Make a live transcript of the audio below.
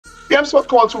FIRESTICK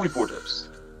called two reporters.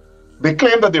 They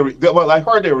claim that well, I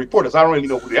heard they're reporters. I don't really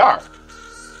know who they are.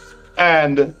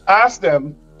 And asked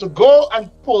them to go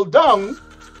and pull down,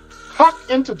 hack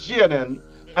into GNN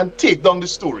and take down the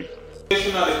story. The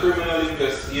Criminal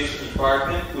Investigation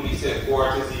Department, Police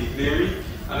Headquarters in Leary,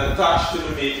 and attached to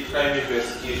the Major Crime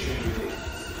Investigation Unit.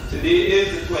 Today is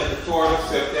the 23rd of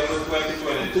September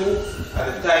 2022, and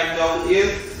the time now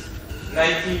is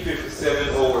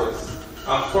 19:57 hours.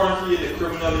 I'm currently in the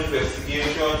Criminal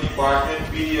Investigation Department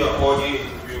Video and Audio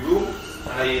Interview Room,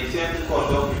 and I intend to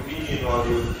conduct a video and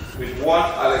audio with one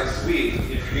Alex Wade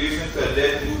in relation to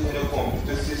alleged use in a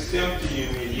computer system to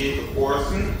humiliate a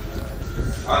person,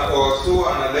 and also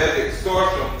an alleged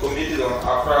extortion committed on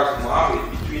Afraz Mohammed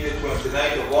between the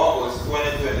 29th of August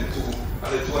 2022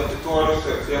 and the 23rd of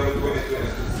September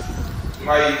 2022.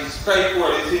 My Skype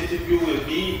for this interview will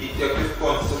be Detective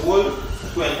Constable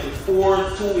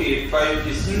 24285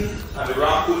 Gison, and the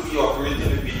rank will be operating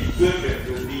the video equipment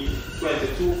will be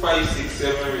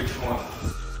 22567 Richmond.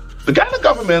 The Guyana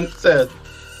government said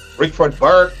Rickford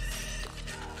Burke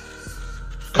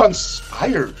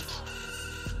conspired.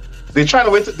 They're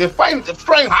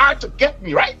trying hard to get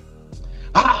me, right?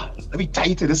 Let me tie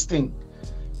you to this thing.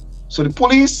 So the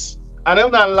police and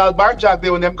them and Lal Barjak,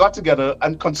 they when them got together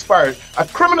and conspired a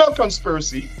criminal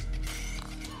conspiracy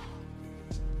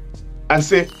and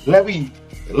say, let me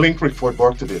link Rickford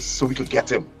Burke to this so we could get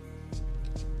him.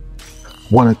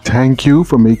 Want to thank you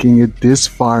for making it this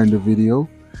far in the video,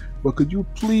 but could you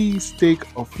please take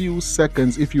a few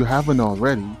seconds, if you haven't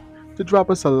already, to drop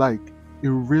us a like. It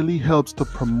really helps to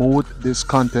promote this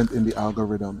content in the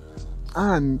algorithm.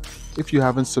 And if you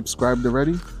haven't subscribed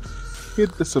already,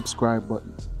 hit the subscribe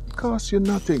button. It costs you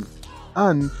nothing,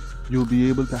 and you'll be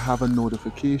able to have a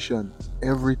notification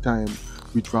every time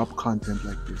we drop content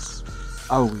like this.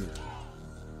 I'll wait.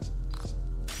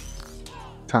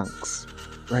 Thanks.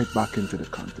 Right back into the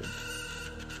content.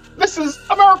 This is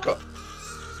America.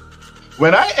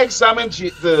 When I examine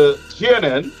the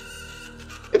GNN,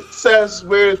 it says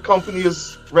where the company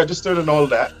is registered and all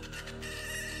that.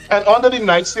 And under the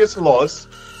United States laws,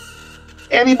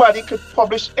 anybody could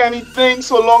publish anything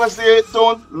so long as they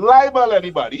don't libel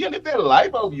anybody. And if they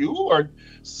libel you or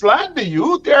slander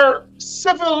you, there are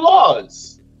civil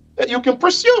laws that you can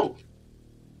pursue.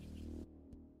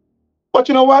 But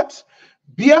you know what?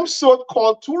 BM Soot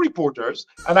called two reporters,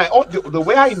 and the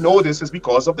way I know this is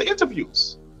because of the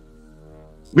interviews,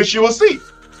 which you will see.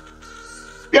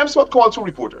 BM Soot called two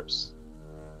reporters.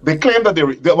 They claim that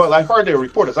well, I heard they're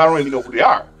reporters. I don't really know who they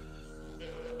are.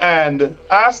 And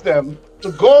asked them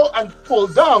to go and pull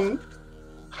down,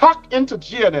 hack into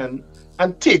GNN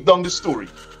and take down the story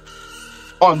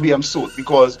on BM Soot,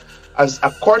 because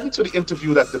according to the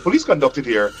interview that the police conducted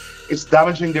here, it's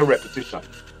damaging their reputation.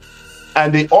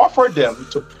 And they offered them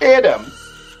to pay them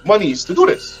monies to do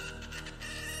this.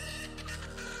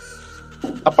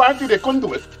 Apparently they couldn't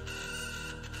do it.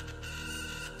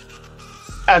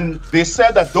 And they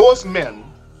said that those men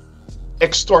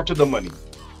extorted the money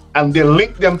and they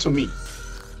linked them to me.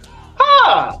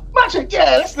 Magic,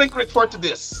 yeah, let's link Rickford to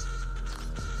this.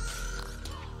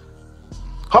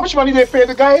 How much money they pay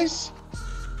the guys?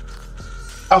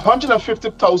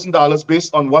 $150,000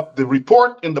 based on what the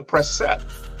report in the press said,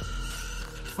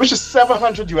 which is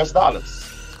 $700 US.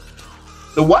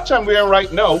 The watch I'm wearing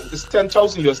right now is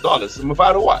 $10,000 US. I'm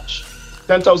about to watch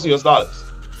 $10,000 US.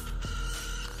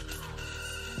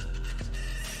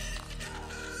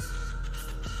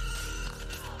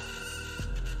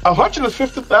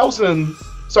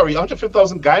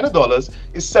 $150,000 Guyana dollars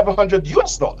is $700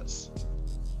 US.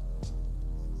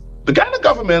 The Guyana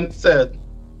government said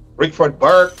Rickford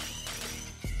Burke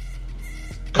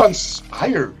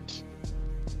conspired.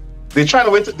 They're trying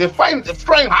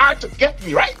hard to get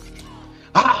me, right?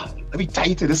 Let me tie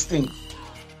you to this thing.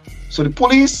 So the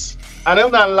police and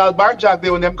them and Lal Barjak,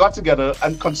 they when them got together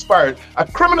and conspired a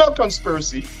criminal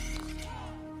conspiracy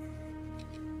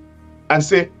and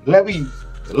say, let me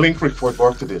link Rickford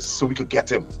Burke to this so we could get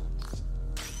him.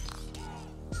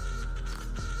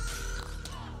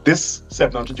 This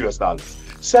 $700 US.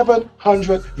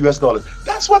 $700 US.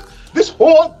 That's what this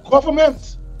whole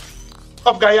government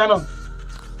of Guyana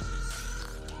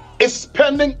is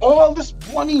spending all this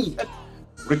money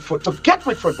to get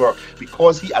Rickford Burke,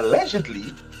 because he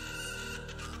allegedly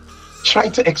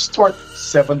tried to extort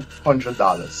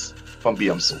 $700 from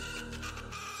BM Soot.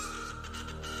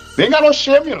 They ain't got no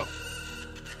shame, you know.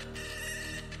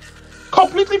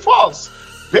 Completely false.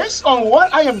 Based on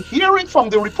what I am hearing from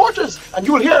the reporters, and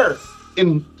you will hear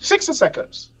in 60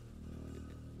 seconds.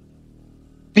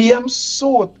 BM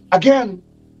Soot, again,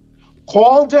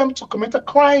 called them to commit a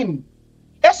crime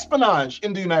espionage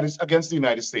in the against the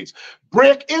United States,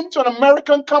 break into an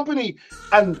American company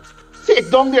and take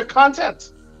down their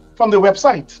content from their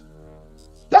website.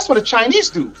 That's what the Chinese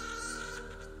do.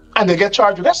 And they get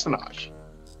charged with espionage.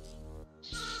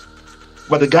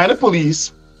 But the Guyana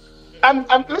police, and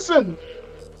listen,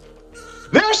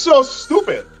 they're so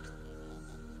stupid.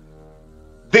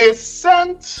 They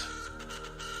sent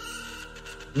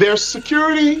their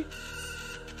security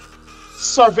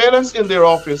surveillance in their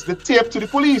office, the tape to the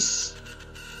police.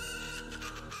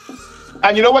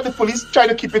 And you know what? The police try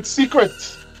to keep it secret.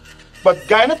 But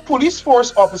Guyana police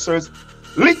force officers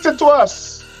leaked it to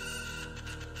us.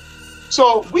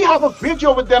 So we have a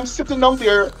video with them sitting out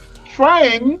there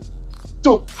trying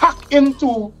to hack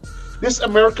into this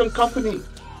American company.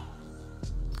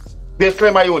 They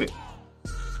claim I own it.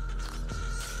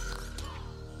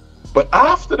 But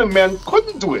after the men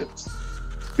couldn't do it,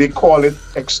 they call it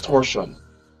extortion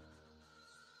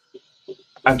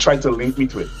and try to link me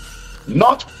to it.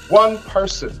 Not one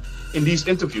person in these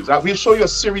interviews, I will show you a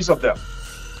series of them,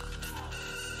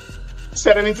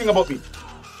 said anything about me.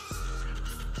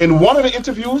 In one of the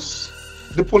interviews,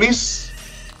 the police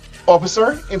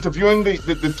officer interviewing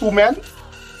the two men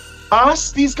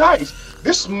asked these guys,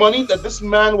 this money that this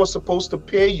man was supposed to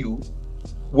pay you,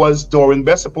 was Doran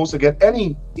Best supposed to get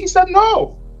any? He said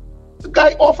no. The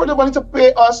guy offered the money to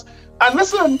pay us. And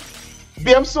listen,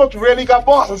 BM Soot really got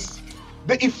balls.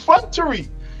 The effrontery.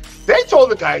 They told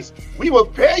the guys, we will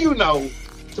pay you now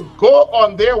to go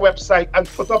on their website and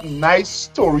put up nice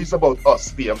stories about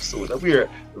us, BM Soot. We're a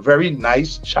very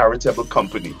nice charitable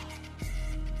company.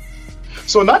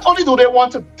 So not only do they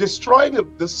want to destroy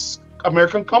this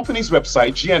American company's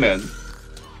website, GNN,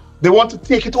 they want to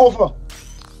take it over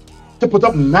to put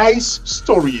up nice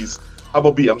stories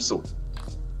about BM Soot.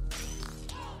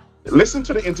 Listen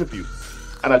to the interview,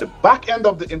 and at the back end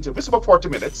of the interview, it's about 40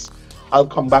 minutes, I'll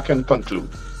come back and conclude.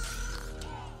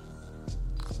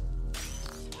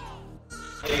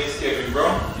 My name is Kevin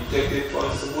Brown, Detective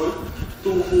Constable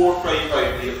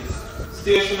 2455 Davis,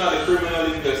 stationed at the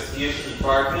Criminal Investigation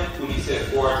Department, Police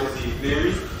Headquarters in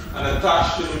Leary, and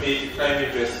attached to the Major Crime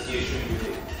Investigation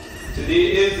Unit. Today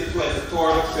is the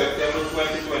 23rd of September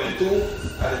 2022,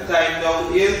 and the time now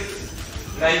is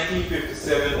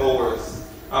 19:57 hours.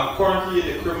 I'm currently in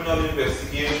the Criminal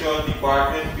Investigation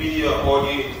Department Video and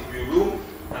Audio Interview Room,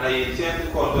 and I intend to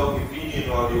conduct a video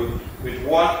and audio with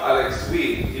one Alex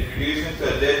Wade in relation to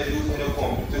alleged use in a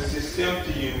computer system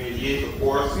to humiliate a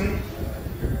person,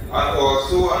 and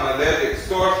also an alleged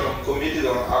extortion committed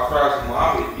on Afraz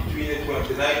Mohammed between the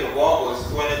 29th of August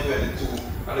 2022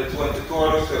 and the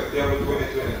 23rd of September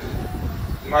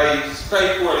 2022. My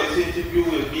Skype for this interview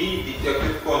will be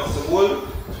Detective Constable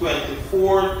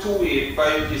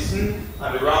 24285 Gison,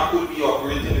 and the rank will be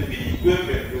operating the video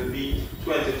equipment will be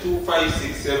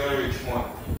 22567 Richmond.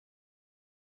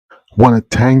 Want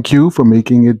to thank you for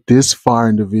making it this far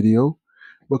in the video,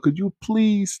 but could you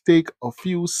please take a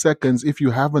few seconds, if you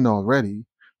haven't already,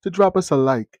 to drop us a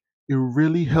like. It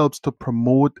really helps to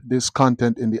promote this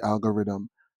content in the algorithm.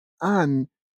 And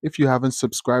if you haven't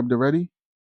subscribed already,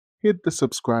 hit the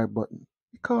subscribe button.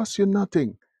 It costs you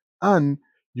nothing, and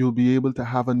you'll be able to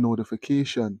have a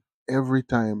notification every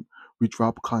time we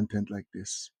drop content like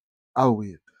this. I'll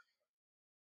wait.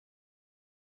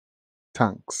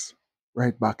 Thanks.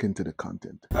 Right back into the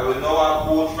content. I will now have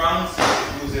both ranks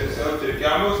introduce themselves to the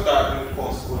camera, starting with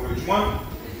Constable Richmond.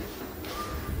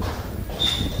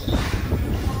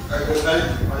 Good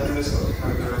night, my name is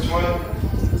Michael Richmond,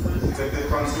 Detective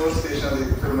Constable, stationed at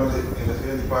the Criminal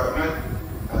Investigation Department,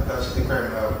 attached to the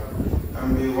crime lab.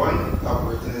 I'm B1,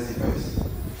 operating this device.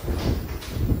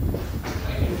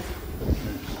 Thank you.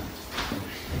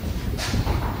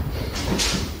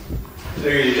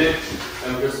 Good evening.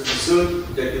 I'm Christopher Soon,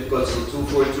 Detective Constable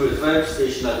 24285,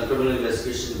 stationed at the Criminal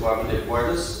Investigation Department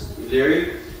Headquarters, Leary,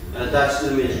 and attached to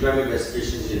the Major Crime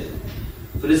Investigations Unit.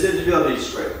 For this interview, I'll be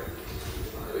described.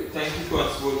 Thank you,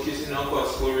 Constable Kissing and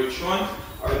Constable Richmond.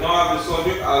 I will now have the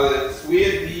subject Alex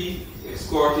Wade be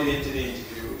escorted into the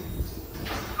interview room.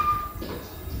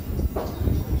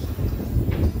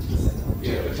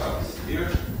 Yeah, the top is here.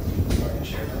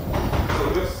 So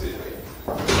just sit right.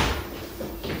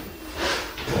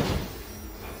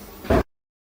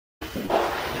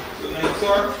 Good night,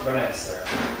 sir. Good night, sir.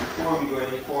 Before we go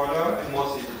any further, I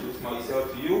must introduce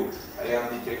myself to you. I am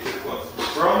Detective Constable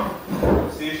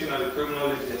Brown, stationed at the Criminal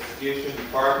Investigation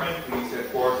Department, Police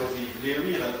Headquarters in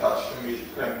Leary, and attached to the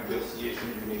Crime Investigation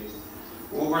Unit.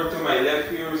 Over to my left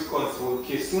here is Constable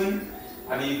Kislin,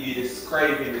 and he'll be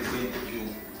describing this interview.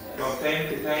 From time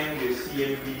to time, you see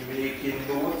him be making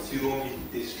notes. You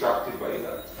don't be distracted by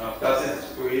that. That is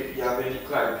great. If you have any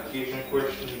clarification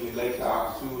question you would like to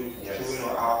ask you,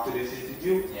 after this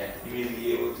interview, you may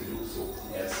be able to do so.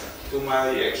 Yes, sir. To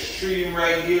my extreme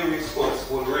right here is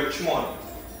Constable Richmond.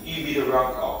 He be the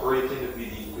rank operating the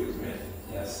video equipment.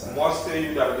 Yes, sir. I must tell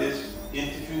you that this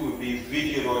interview will be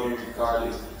video and audio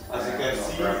recorded. As you can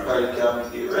see, by the camera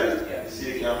there, right? Yes. You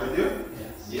see the camera there?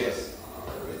 Yes. Yes.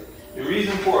 Alright. The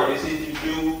reason for this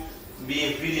interview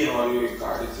being video and audio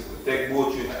recorded is to protect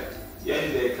both you and I.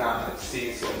 Yes, they cannot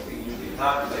say something you did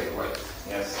not like right.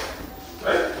 Yes, sir.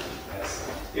 Right? Yes,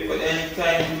 sir. If at any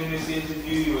time during this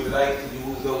interview you would like to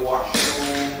use the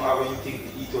washroom, have anything to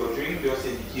eat or drink, just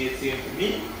indicate same to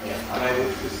me, and I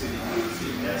will facilitate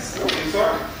same. Yes, sir. Okay,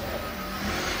 sir?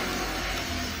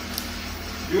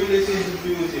 During this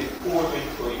interview, it's important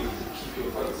for you to keep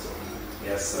your voice up.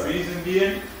 Yes, sir. The reason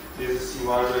being, there's a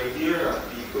CY right here,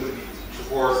 and people be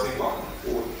traversing back and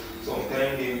forth.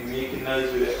 Sometimes they make it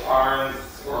nice with their arms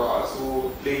or also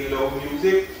playing loud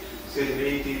music, so it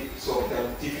makes it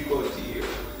sometimes difficult to hear.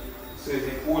 So it's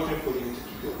important for you to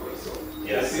keep your voice up.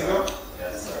 Yes, sir.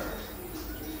 Yes, sir.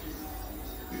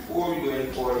 Before we go any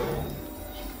further,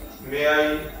 may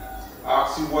I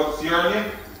ask you what's your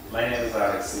name? My name is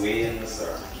Alex Wayne,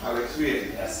 sir. Alex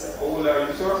Wayne. Yes, sir. How old are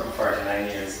you, sir? I'm 49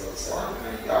 years old, sir.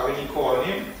 Do you have any call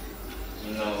name?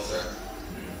 No, sir.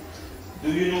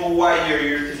 Do you know why you're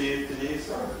here today,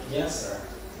 sir? Yes, sir.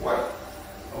 Why?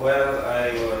 Well,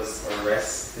 I was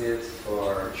arrested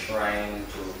for trying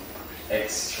to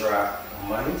extract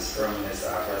monies from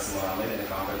Mr. Afras Mohammed in the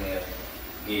company of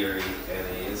Gary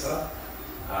Eliezer,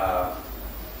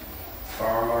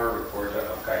 former reporter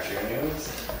of Kaiser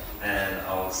News, and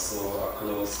also a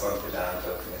close confidant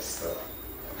of Mr.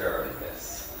 Durban.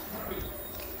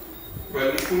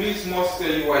 Well, the police must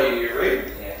tell you why you're here,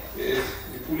 right? Yeah. Yes.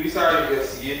 The police are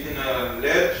investigating an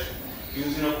alleged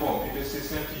using a computer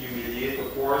system to humiliate a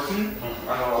person, and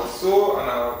also an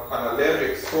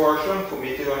alleged extortion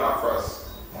committed on Afras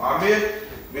Mohammed,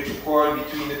 which occurred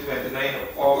between the 29th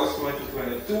of August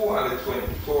 2022 and the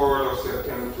 23rd of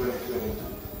September 2022.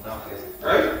 Okay.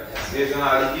 Right? Yes. There's an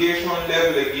allegation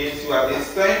leveled against you at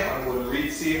this time, and we'll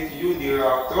read same to you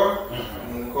thereafter,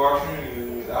 and we'll caution you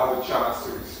will have a chance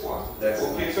to respond. That's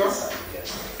okay, sir? sir?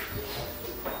 Yes.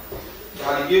 The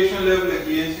allegation leveled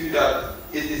against you that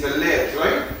it is alleged,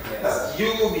 right? Yes. That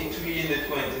you between the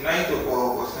 29th of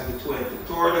August and the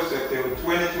 23rd of September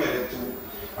 2022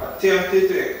 attempted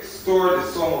to extort the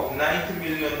sum of $90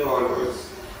 million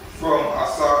from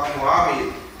Asaf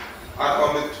Mohammed, and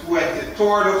on the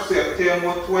 23rd of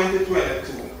September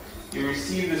 2022, you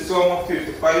received the sum of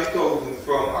 $55,000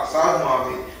 from Asaf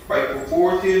Mohammed by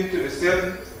purporting to the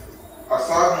said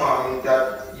Asaf Mohammed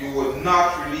that you would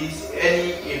not release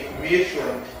any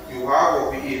information you have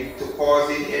of him to cause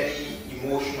it any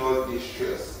emotional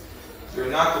distress. You're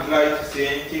not obliged to say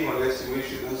anything unless you wish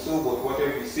to do so, but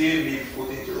whatever you say may be put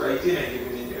into writing and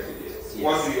given in evidence. Yes.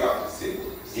 What do you have to say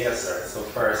about this? Yes, sir. So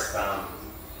first,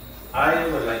 I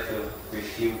would like to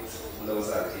refute those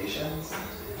allegations,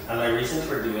 and my reason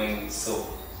for doing so.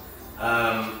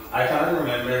 I can't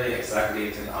remember the exact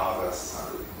date in August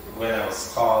when I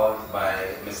was called by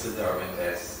Mr. Durbin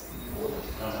S.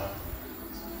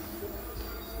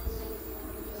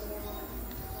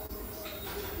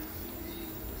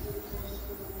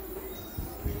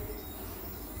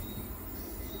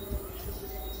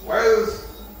 Whilst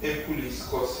in police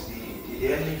custody,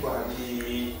 did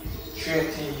anybody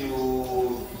threaten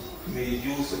you, made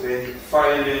use of any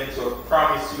violence, or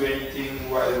promise you anything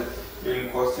while you're in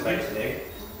custody? Like today?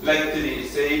 Like today,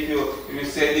 say if you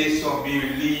said this will be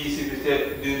released, if you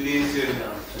said do this, you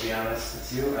know. To be honest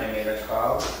with you, I made a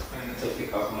call to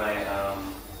pick up my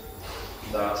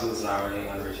daughter who's now running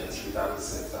on Regent Street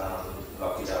opposite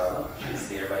Lucky Dog. She's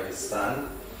there by the stand.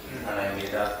 And I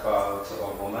made that call to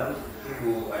a woman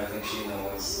who I think she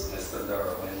knows Mr.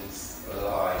 Durbin's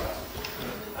lawyer.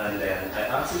 And then I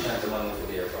asked the gentleman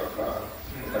over there for a call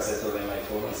because I told him my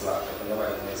phone was locked up and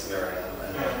nobody knows where I am.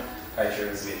 And then Kaiser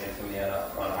was waiting for me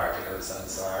on articles and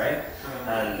so on, right?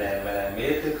 And then when I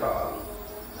made the call,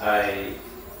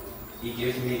 he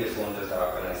gave me the phone to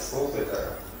talk and I spoke with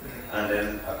her. And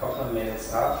then a couple of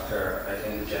minutes after, I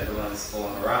think the gentleman's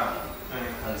phone rang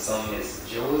and some Miss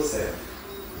Joseph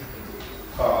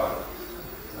called,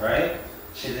 right?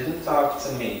 She didn't talk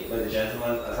to me, but the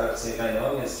gentleman asked me if I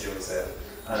know Miss Joseph.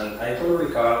 And I could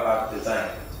recall at the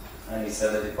time, and he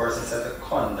said that the person said to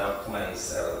conduct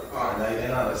myself. And I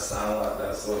didn't understand what that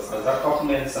was. But a couple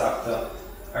minutes after,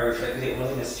 I reflected,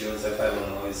 only Miss Joseph I don't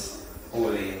know is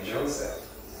Holy Joseph.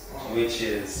 which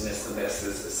is Mr.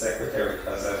 Best's secretary,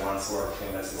 because I once worked for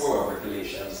him as his public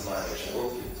relations manager.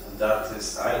 Okay. That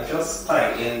is, I just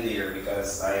type in there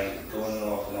because I don't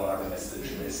know if no other message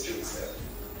is true.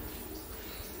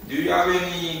 Do you have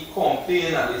any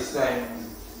complaint at this time?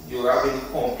 Do you have any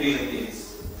complaint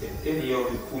against any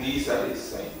of the police at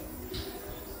this time?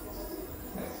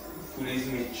 Police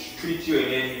may treat you in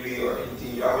any way or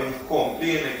anything. You have any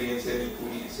complaint against any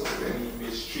police or any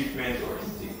mistreatment or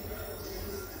anything?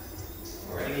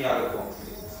 Or any other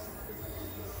complaints?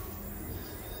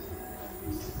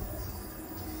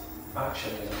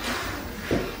 Actually,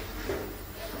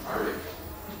 Alright.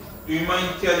 Do you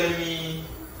mind telling me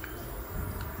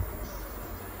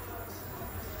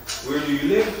where do you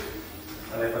live?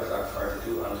 I live at Block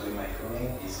 42 under my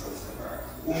phone, East Coast of Park.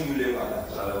 Whom you live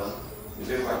at? Another one? You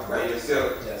live at by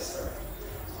yourself? Yes, sir.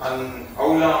 And how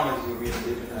long have you been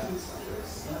living at this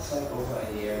address? That's like over a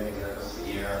year, maybe like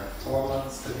a year, 4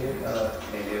 months to live,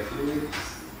 maybe a few weeks.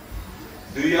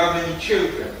 Do you have any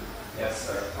children? Yes,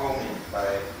 sir. How many?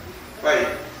 5. 5.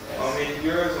 Yes. How many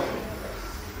girls? How many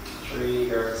boys? 3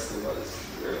 girls, 2 boys.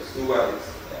 Girls, 2 boys.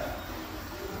 Yeah.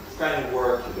 What kind of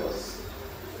work he does?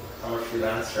 I'm a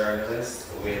freelance journalist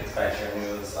with Fashion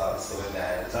News, also with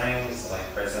Guyana Times. My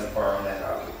present permanent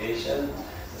occupation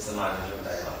is the manager of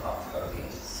Diamond Optical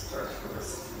Games,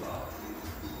 31st law.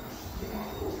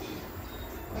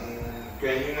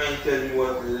 Can you mind telling me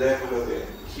what level of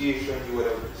education you would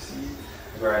have received?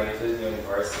 Graduated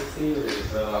university with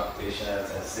diploma occupation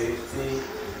health and safety.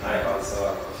 I also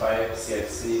have a 5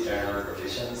 CFC general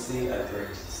proficiency at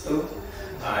grade 2.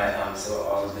 I also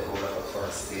hold the whole of a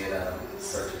first aid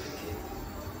certificate.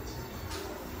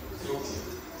 Okay.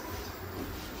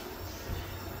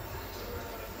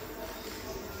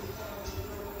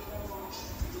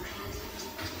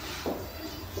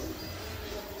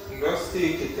 Just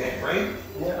take your time, right?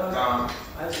 Yeah.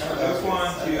 I just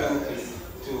want you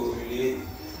to relate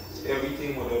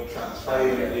everything what have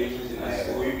transpired in relation to the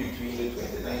story between the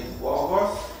 29th of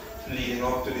August leading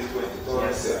up to the 23rd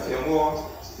of September,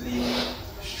 leading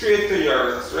straight to your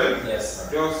arrest, right? Yes,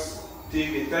 sir. Just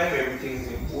take the time, everything is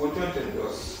important, and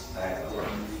just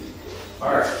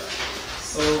Alright.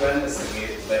 So when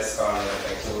Mr. Best called me, like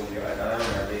I told you, I don't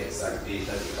remember the exact date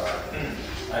that he called me.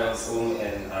 I was home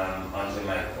in under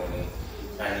my pony,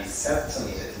 and he said to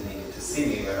me that he needed to see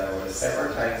me, but I was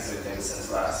several times with him since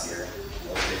last year.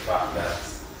 Was the fact that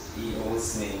he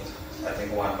owes me, I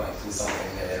think 1.2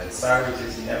 something million in salary,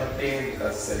 which he never paid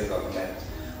because he said the government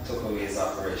took away his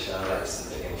operational license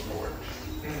to import.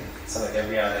 So like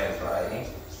every other employee,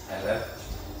 I left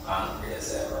angry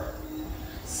as ever.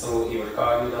 So he would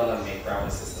call you down and make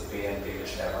promises to pay and pay,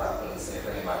 which never happened. So you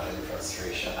can imagine the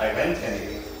frustration. I went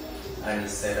anyway, and he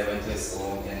said I went to his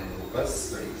home in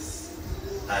Lucas Place,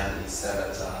 and he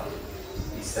said that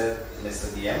Mr.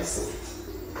 DM suit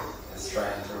is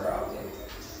trying to rob him,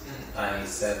 and he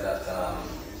said that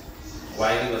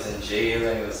while he was in jail,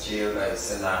 and he was jailed by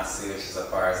Senasi, which is a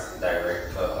past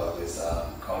director of his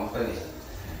company,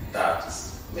 that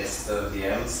Mr.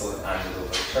 DM sold handed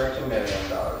over $30 million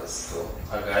to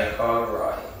a guy called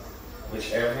Roy,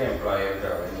 which every employee of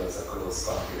Darwin was a close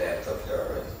confidant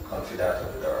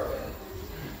of Darwin.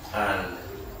 And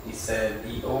he said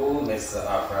he owed Mr.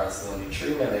 Afras only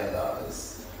 $3 million.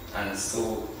 And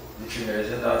so the $3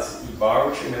 million, he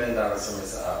borrowed $3 million from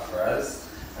Mr. Afras,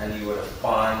 and he would have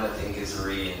pawned, I think, his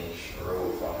Range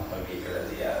Rover, a vehicle that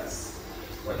he has.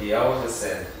 But he always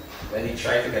said, when he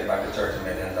tried to get back the $30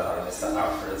 million, Mr.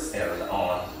 Afras held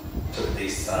on to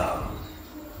this,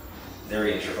 the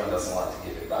Range Rover doesn't want to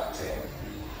give it back to him.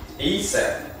 He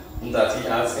said that he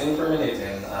has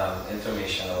incriminating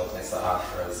information about Mr.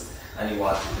 Afras, and he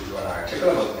wanted to do an article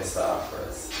about Mr.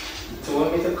 Afras. He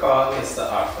told me to call Mr.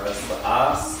 Afras to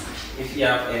ask if he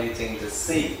have anything to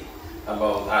say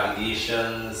about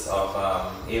allegations of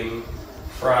him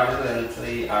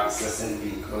fraudulently accessing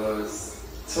vehicles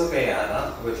to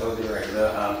Guyana without the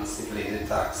regular stipulated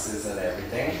taxes and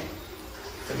everything.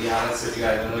 To be honest with you,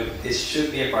 I don't know if this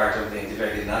should be a part of the interview.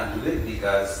 I did not do it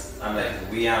because I'm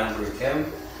like way angry with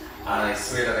him. And I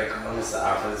swear that I call Mr.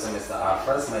 Afras. So Mr.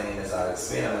 Afras, my name is Alex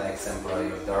Swain, I'm an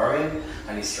ex-employee of Darwin,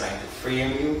 and he's trying to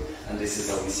frame you, and this is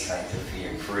how he's trying to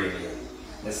frame you.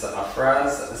 Mr.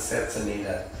 Afras said to me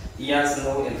that he has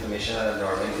no information that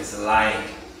Darwin is lying.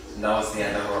 And that was the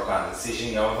end of our conversation.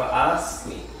 He however asked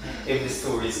me if the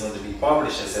story is going to be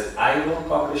published. I said, I don't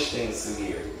publish things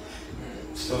here.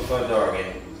 So for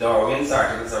Darwin, Darwin's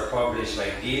articles are published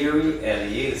by Gary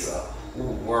Eliezer, who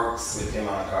works with him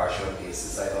on a casual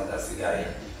basis. I know that's the guy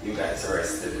you guys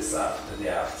arrested this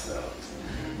afternoon.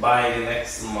 By the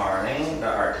next morning, the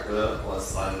article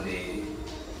was on the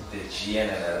the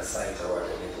GNNL site or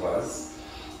whatever it was.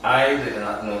 I did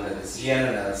not know that this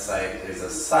GNNL site is a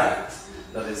site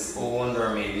that is owned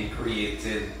or maybe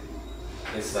created,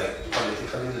 it's like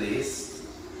politically laced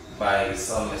by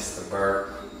some Mr.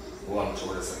 Burke, who I'm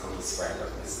told is a close friend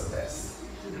of Mr. Best.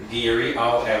 Gary,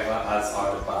 however, has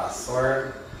all the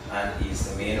password, and he's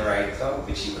the main writer,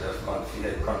 which he would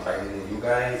have confided in you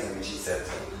guys, and which he said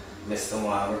to Mr.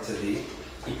 Mohammed today.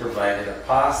 He provided a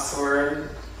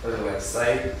password for the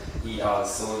website. He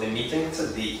also, the meeting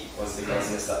today was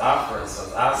because Mr. Afras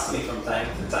was asking me from time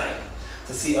to time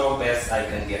to see how best I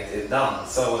can get it done.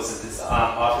 So I was at this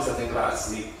office, I think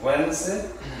last week, Wednesday,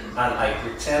 and I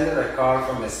pretended I called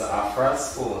from Mr.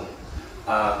 Afras' phone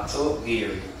to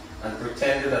Gary, and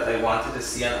pretended that I wanted to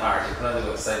see an article on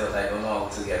the website that I don't know how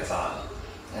to get on.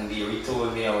 And Gary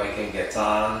told me how I can get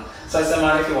on. So I said,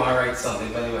 man, if you want to write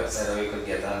something on the website how you could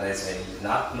get on, that's when he,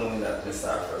 not knowing that Mr.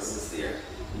 Afras was there,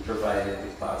 he provided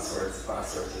the password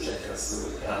to check us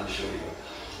through and show you.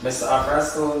 Mr.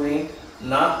 Afras told me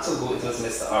not to go, it was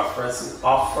Mr. Afras who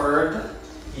offered.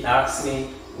 He asked me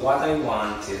what I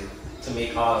wanted to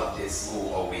make all of this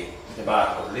go away. The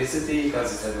bad publicity,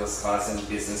 because he said it was causing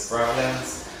business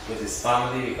problems with his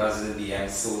family because of the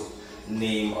BM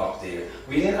name up there.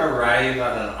 We didn't arrive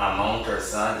at an amount or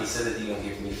something. He said that he can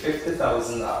give me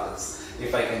 $50,000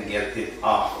 if I can get it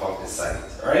off of the site,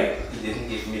 right? He didn't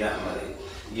give me that money.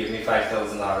 He gave me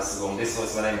 $5,000 to go. And this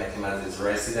was when I met him at his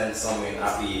residence somewhere in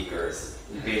Happy Acres.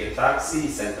 He paid the taxi, he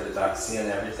sent for the taxi and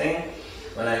everything.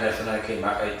 When I left and I came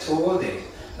back, I told him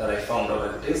that I found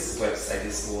out that this website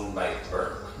is owned by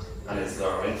Burke and his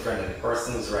Darwin friend, and the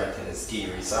person who's writing is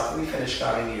Gary. So after we finished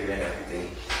calling Gary and everything,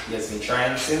 he has been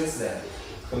trying since then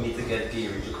for me to get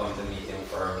Gary to come to meet him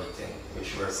for a meeting,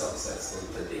 which were successful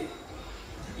today.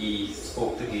 He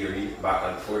spoke to Gary back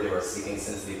and forth. They were speaking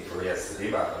since the day before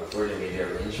yesterday, back and forth. They made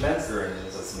the arrangements. The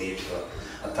arrangements was made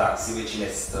for a taxi which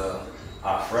Mr.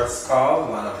 Afras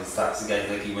called, one of his taxi guys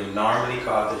that he would normally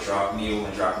call to drop me home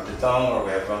and drop me to town or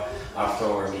wherever after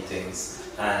our meetings.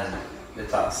 And the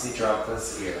taxi dropped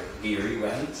us here. Gary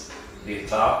went, they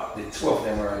talked, the two of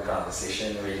them were in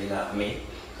conversation, really not me.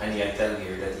 And he had told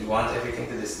Gary that he wanted everything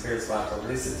to disappear as bad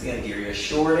publicity, and Gary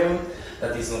assured him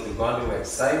that he's going to go on the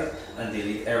website and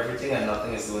delete everything and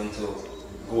nothing is going to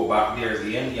go back there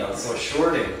again. He also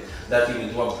assured him that he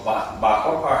will do a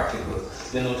backup article,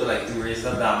 you know, to raise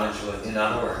the damage. In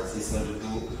other words, he's going to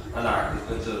do an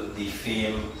article to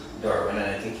defame Darwin,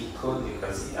 and I think he could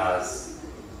because he has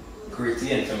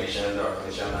gritty information on Darwin,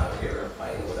 which I'm not here.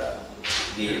 I know that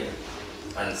Gary.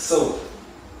 And so,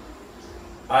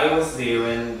 I was there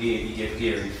when he gave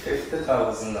Gary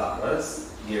 $50,000.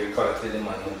 Gary collected the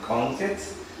money and counted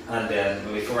it, and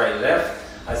then before I left,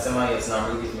 I said, man, yes,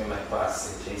 normally give me my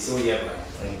passage. He said, oh yeah, man,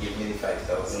 and give me the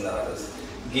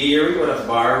 $5,000. Gary would have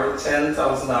borrowed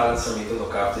 $10,000 for me to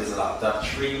look after his laptop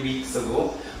 3 weeks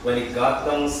ago. When he got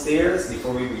downstairs,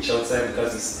 before we reached outside,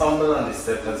 because he stumbled on the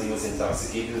step because he was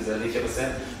intoxicated, he was he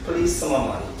said, please, some more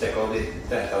money. Take out the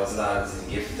 $10,000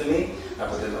 he gave to me. I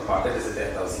put it in my pocket, it's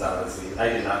 $10,000. I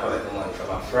did not collect the money from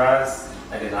Afras.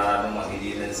 I did not have the money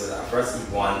dealings with Afras.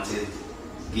 He wanted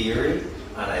Gary,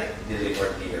 and I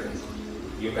delivered Gary.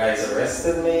 You guys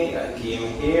arrested me, I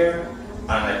came here, and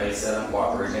like I said, I'm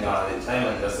cooperating all the time.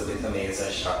 I'm just a bit amazed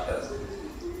and shocked that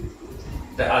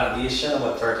the allegation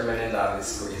about $30 million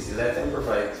is crazy. Let him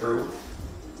provide proof.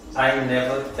 I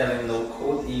never tell him no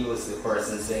code. He was the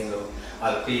person saying, look,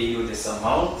 I'll pay you this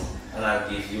amount and I'll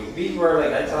give you. We were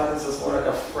like, I thought this was more like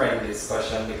a friend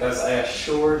discussion because I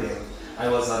assured him I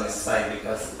was on his side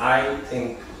because I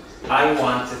think I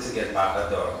wanted to get back at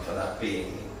Durham for not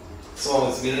paying me. So I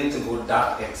was willing to go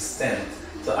that extent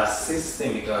to assist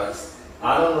him because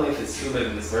I don't know if it's true, but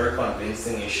it was very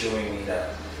convincing in showing me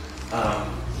that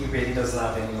he really doesn't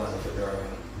have any money for Darwin.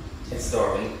 It's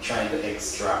Darwin trying to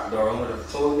extract. Darwin would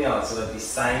have told me also that he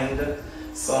signed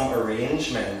some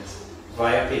arrangement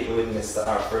via paper with Mr.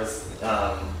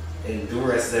 Afras in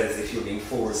duress, that is if you're being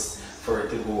forced for it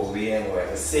to go away and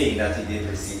whatever, saying that he did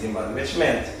receive the money, which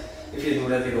meant if you do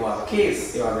that, you don't have a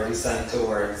case. You already signed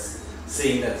towards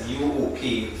saying that you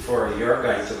okayed for your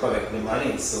guy to collect the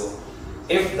money. So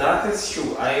if that is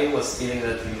true, I was feeling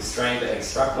that he was trying to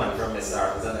extract money from Mr.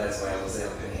 Arthur, and that's why I was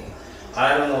helping him.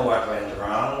 I don't know what went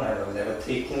wrong. I've never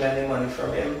taken any money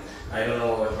from him. I don't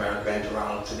know what went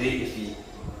wrong today. If he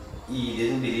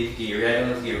didn't believe Gary, I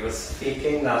don't know if Gary was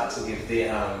faking not to give the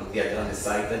get on the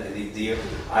site and delete deal.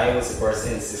 I was the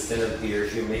person insisting that Gary,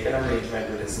 if you make an arrangement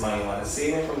with this man, you want to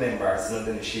save him from the embarrassment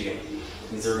and the shame.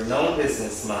 He's a renowned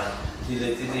businessman. He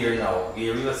let it here now.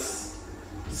 Gary was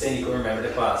saying he could remember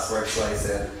the password, so I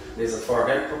said, there's a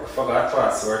forgot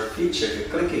password feature. If you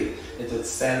click it, it would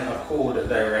send a code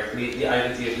directly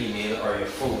either to your email or your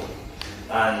phone.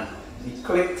 And he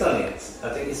clicked on it. I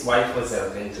think his wife was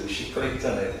helping too. She clicked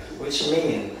on it, which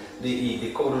means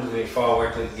the code was going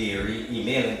forward to Gary,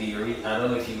 emailing Gary. I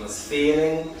don't know if he was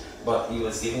failing, but he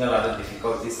was giving a lot of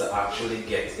difficulties to actually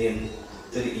get in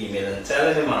to the email and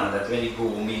telling the man that when you go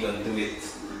home, you're going to do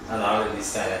it and all of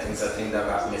these kind of things. I think that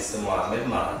got Mr. Mohammed,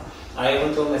 man. I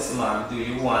even told Mr. Mohammed, do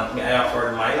you want me? I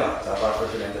offered my laptop, I offered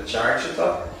for them to charge it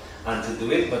up and to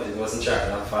do it, but it wasn't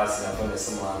charging up fast enough. And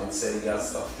Mr. Mohammed said he got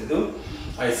stuff to do.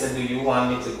 I said, do you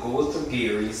want me to go to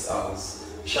Gary's house,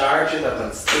 charge it up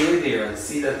and stay there and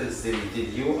see that it's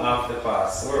deleted? You have the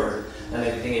password and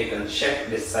everything. You can check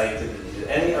the site to delete it.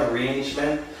 Any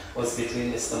arrangement was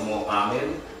between Mr.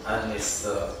 Mohammed and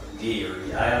Mr.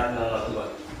 Gary. I have no nothing but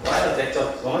why not take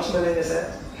up how much million is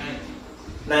that?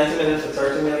 90 million for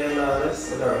 $30 million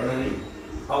without money.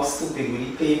 How stupid would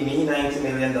he pay me $90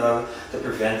 million to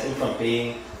prevent him from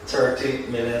paying $30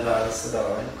 million to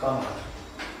Darwin? Come on.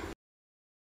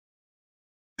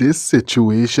 This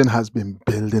situation has been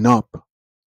building up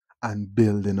and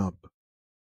building up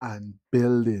and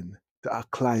building to a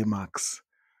climax.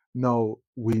 Now,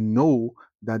 we know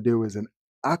that there was an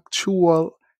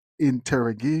actual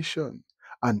interrogation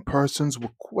and persons were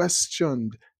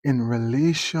questioned in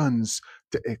relations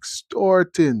to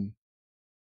extorting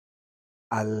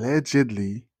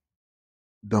allegedly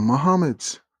the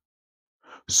Mohammeds.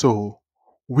 So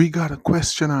we got to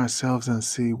question ourselves and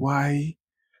say, why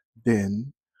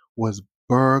then was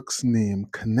Burke's name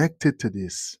connected to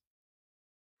this?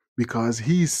 Because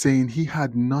he's saying he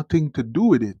had nothing to do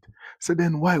with it. So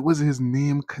then why was his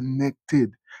name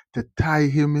connected to tie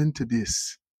him into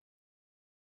this?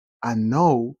 And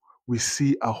now we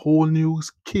see a whole new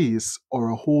case or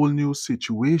a whole new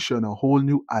situation, a whole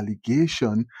new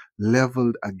allegation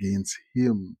leveled against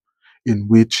him, in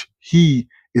which he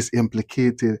is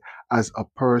implicated as a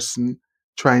person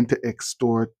trying to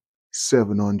extort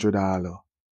 $700.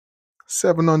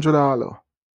 $700.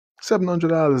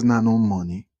 $700 is not no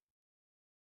money.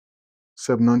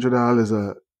 $700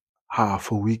 a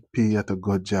half a week pay at a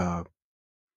good job.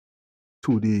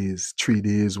 2 days, 3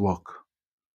 days work.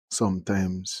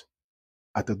 Sometimes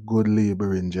at a good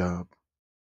laboring job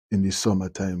in the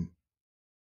summertime.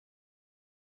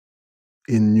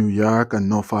 In New York and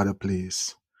no other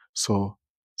place. So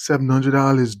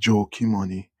 $700 is jokey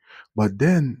money. But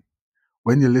then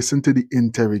when you listen to the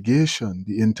interrogation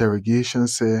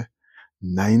say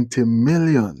 90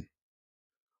 million.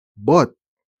 But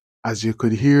as you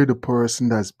could hear the person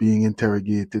that's being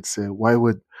interrogated say, why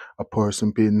would a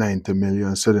person pay 90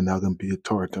 million so they're not going to pay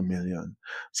 30 million?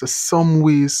 So some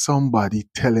way somebody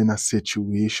telling a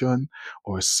situation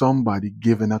or somebody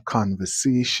giving a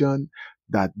conversation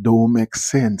that don't make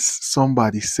sense.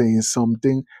 Somebody saying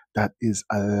something that is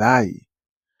a lie.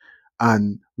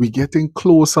 And we're getting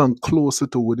closer and closer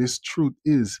to what this truth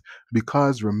is.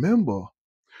 Because remember,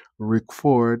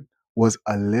 Rickford was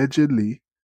allegedly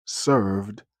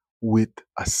served with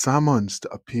a summons to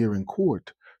appear in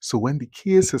court. So when the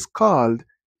case is called,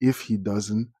 if he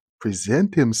doesn't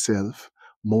present himself,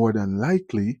 more than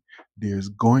likely there's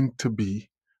going to be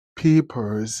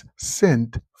papers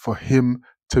sent for him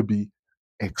to be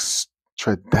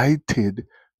extradited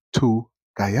to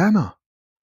Guyana.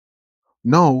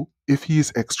 Now, if he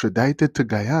is extradited to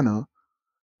Guyana,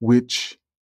 which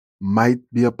might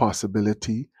be a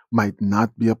possibility, might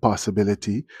not be a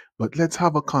possibility, but let's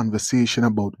have a conversation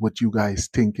about what you guys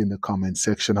think in the comment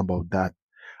section about that.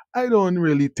 I don't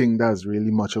really think that's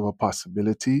really much of a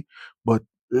possibility, but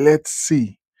let's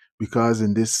see, because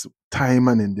in this time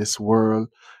and in this world,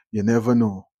 you never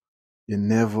know. You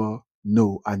never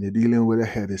know. And you're dealing with a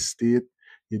head of state,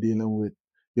 you're dealing with,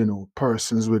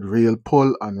 persons with real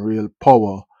pull and real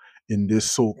power in this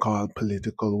so-called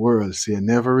political world. So you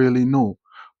never really know.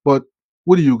 But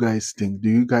what do you guys think? Do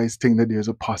you guys think that there's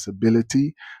a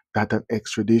possibility that an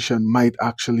extradition might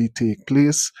actually take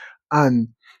place? And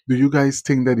do you guys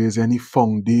think that there's any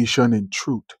foundation in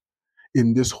truth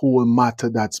in this whole matter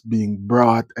that's being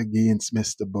brought against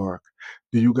Mr. Burke?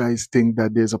 Do you guys think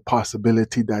that there's a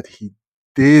possibility that he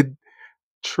did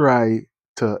try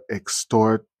to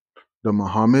extort the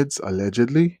Mohammeds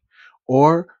allegedly?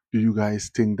 Or do you guys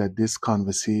think that this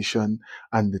conversation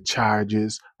and the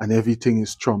charges and everything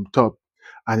is trumped up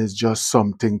and it's just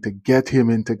something to get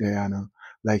him into Guyana,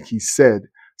 like he said,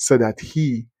 so that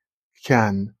he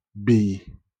can be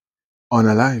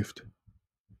unalived?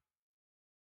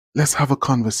 Let's have a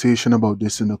conversation about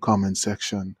this in the comment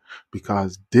section,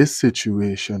 because this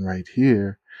situation right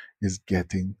here is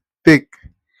getting thick.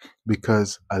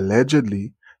 Because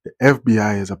allegedly The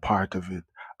FBI is a part of it.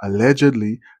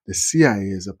 Allegedly, the CIA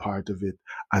is a part of it.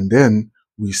 And then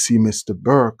we see Mr.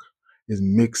 Burke is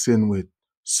mixing with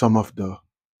some of the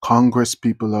Congress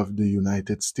people of the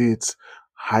United States,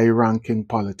 high ranking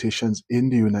politicians in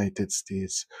the United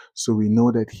States. So we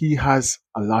know that he has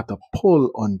a lot of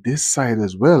pull on this side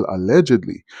as well,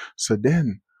 allegedly. So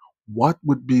then, what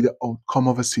would be the outcome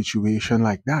of a situation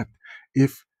like that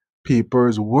if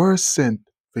papers were sent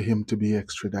for him to be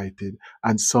extradited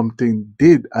and something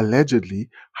did allegedly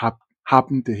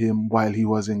happen to him while he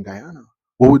was in Guyana?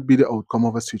 What would be the outcome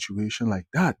of a situation like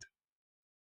that?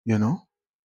 You know?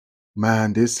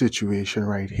 Man, this situation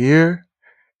right here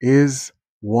is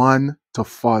one to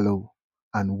follow.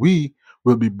 And we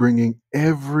will be bringing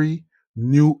every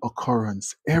new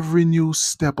occurrence, every new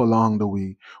step along the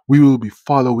way. We will be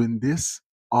following this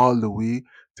all the way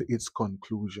to its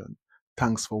conclusion.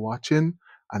 Thanks for watching,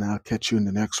 and I'll catch you in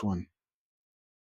the next one.